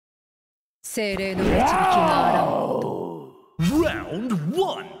精霊の導きが現る。Round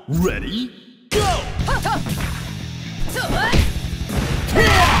 1 Ready Go!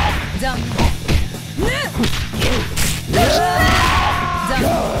 ザン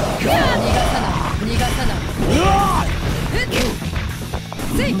逃がさない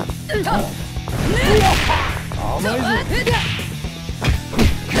せいた甘いぞ。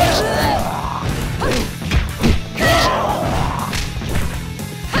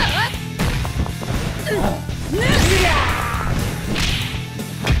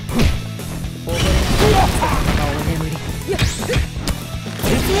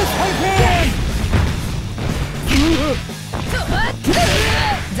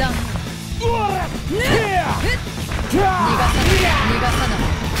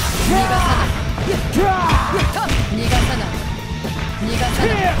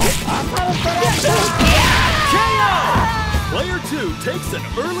Player 2 takes an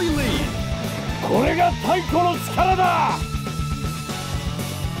early lead. これが太鼓の力だ。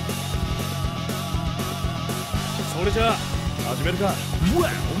それじゃあ始めるか。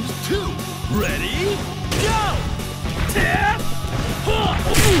Round 2 Ready Go!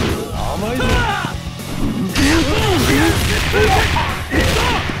 甘いぞ。KO!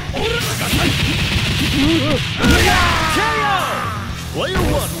 Player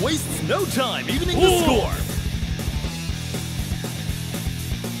 1 wastes no time evening the score.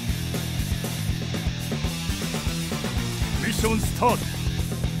 Mission start.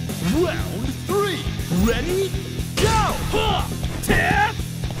 Round 3 Ready Go!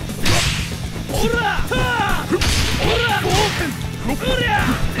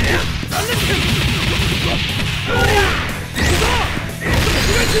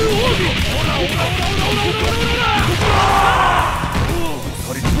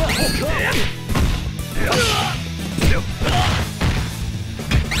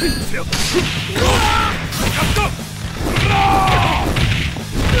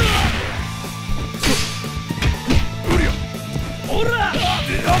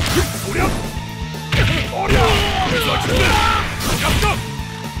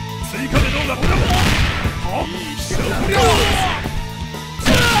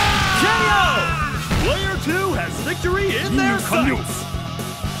 Player 2 has victory in their sights.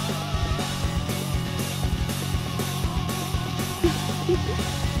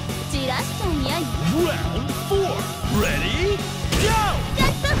 Round 4 Ready Go!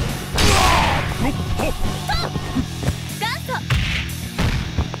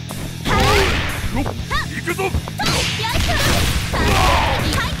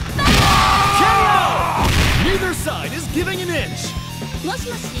 Neither side is giving an inch. もし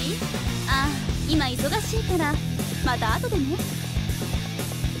もし、あ、今忙しいからまた後でね。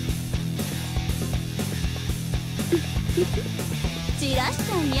じらし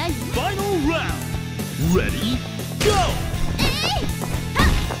ちゃいやよ。 Final round Ready Go! は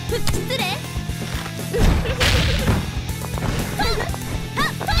っ、失礼。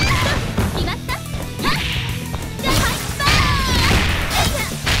決まった。じゃあはいバーン。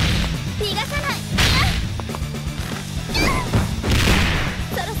逃がさない。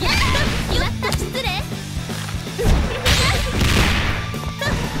そろそろ決まった。失礼。よっと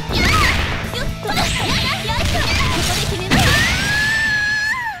よいしょ。ここで決めます。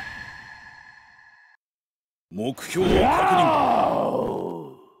目標を確認。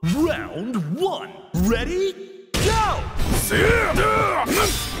 Round 1 Ready Go!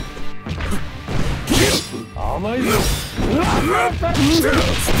 甘いぞ。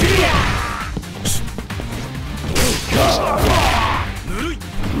ぬるい。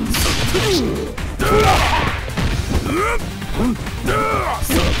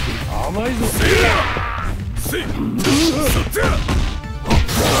甘いぞ。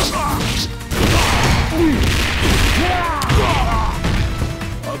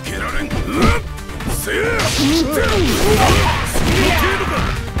開けられん。せや。その程度か。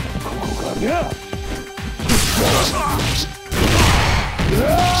ここかね。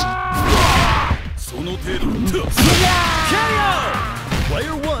その程度。KO!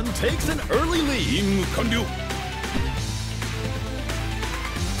 Player 1 takes an early lead. 任務完了。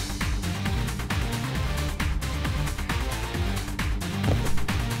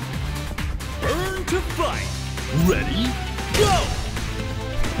Burn to fight. Ready Go!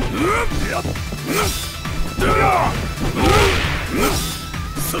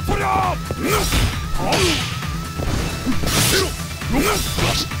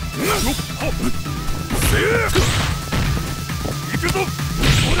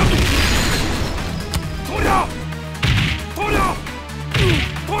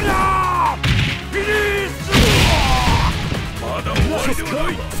 まだ終わりでは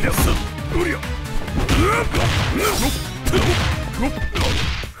ない。うりゃ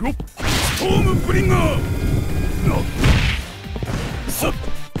ストームブリンガーさっ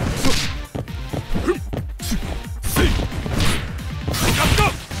せい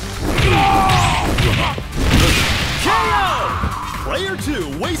Player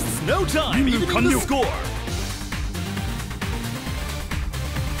 2 wastes no time evening the score.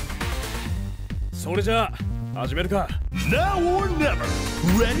 それじゃあ始めるか。 Now or never.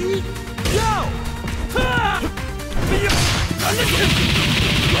 Ready? Go!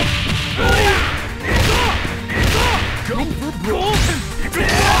 Go for broken! KO!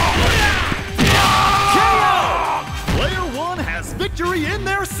 Player 1 has victory in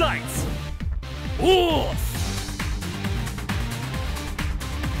their sights. Oh!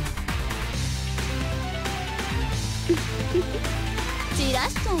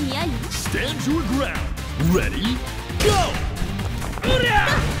 Stand your ground. Ready? Go!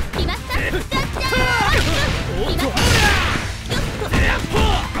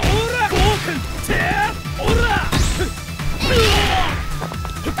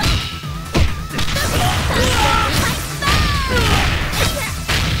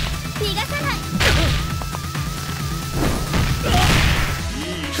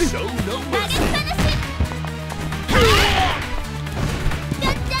 Show no mercy.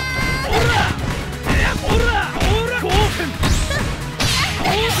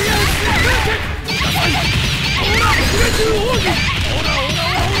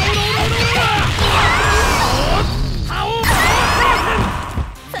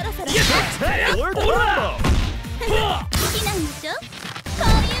 Spectacular combo!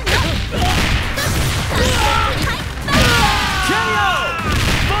 KO!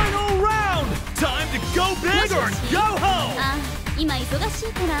 Final round! Time to go big or go home! 今忙し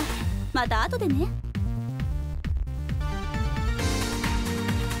いからまた後でね。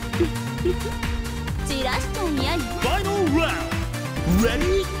散らしちゃいやよ。 Final round.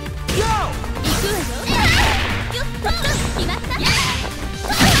 Ready? Go! 行くわよ。よっと決まった。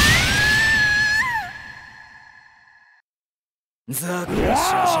ザクラシ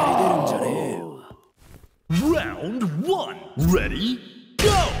ャシャリ出るんじゃねえよ。 Round 1. Ready? Go!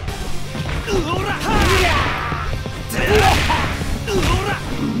 うらは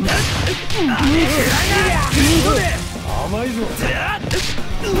甘いぞ。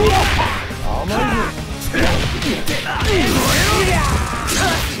甘いぞ。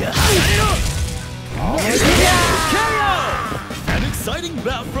An exciting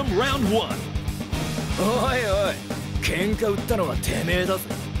bout from round 1. おいおい、喧嘩売ったのはてめえだぜ。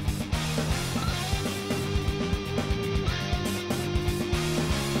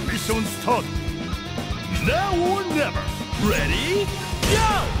 Mission start. Now or never. Ready? Go!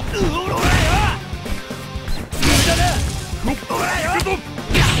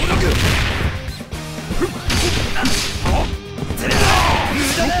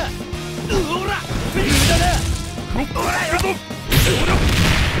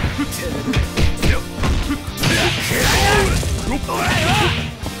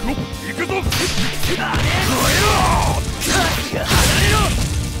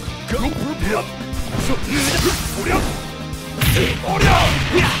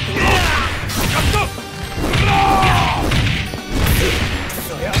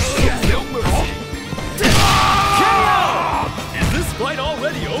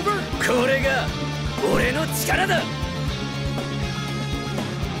 これが俺の力だ。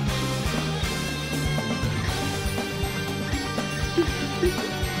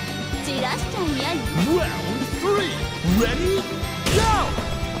散らしちゃいやよ。 Round 3. Ready? Go!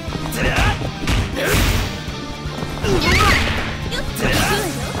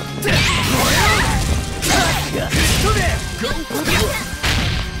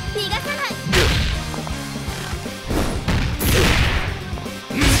 逃がさない。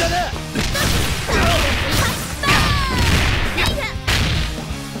無駄だ。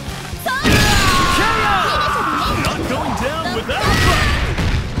 Not going down without a fight.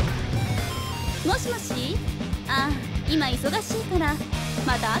 もしもし。今忙しいから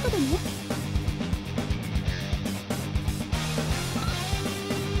また後でね。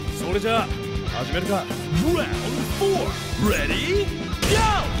それじゃあ始めるか。 Round 4. Ready? Go!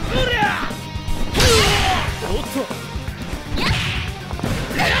 おっと。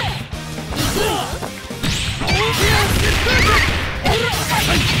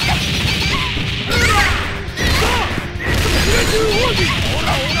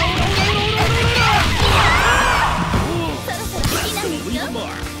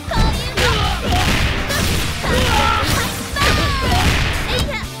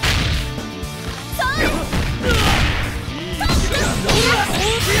 Show no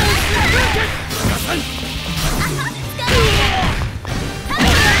せん。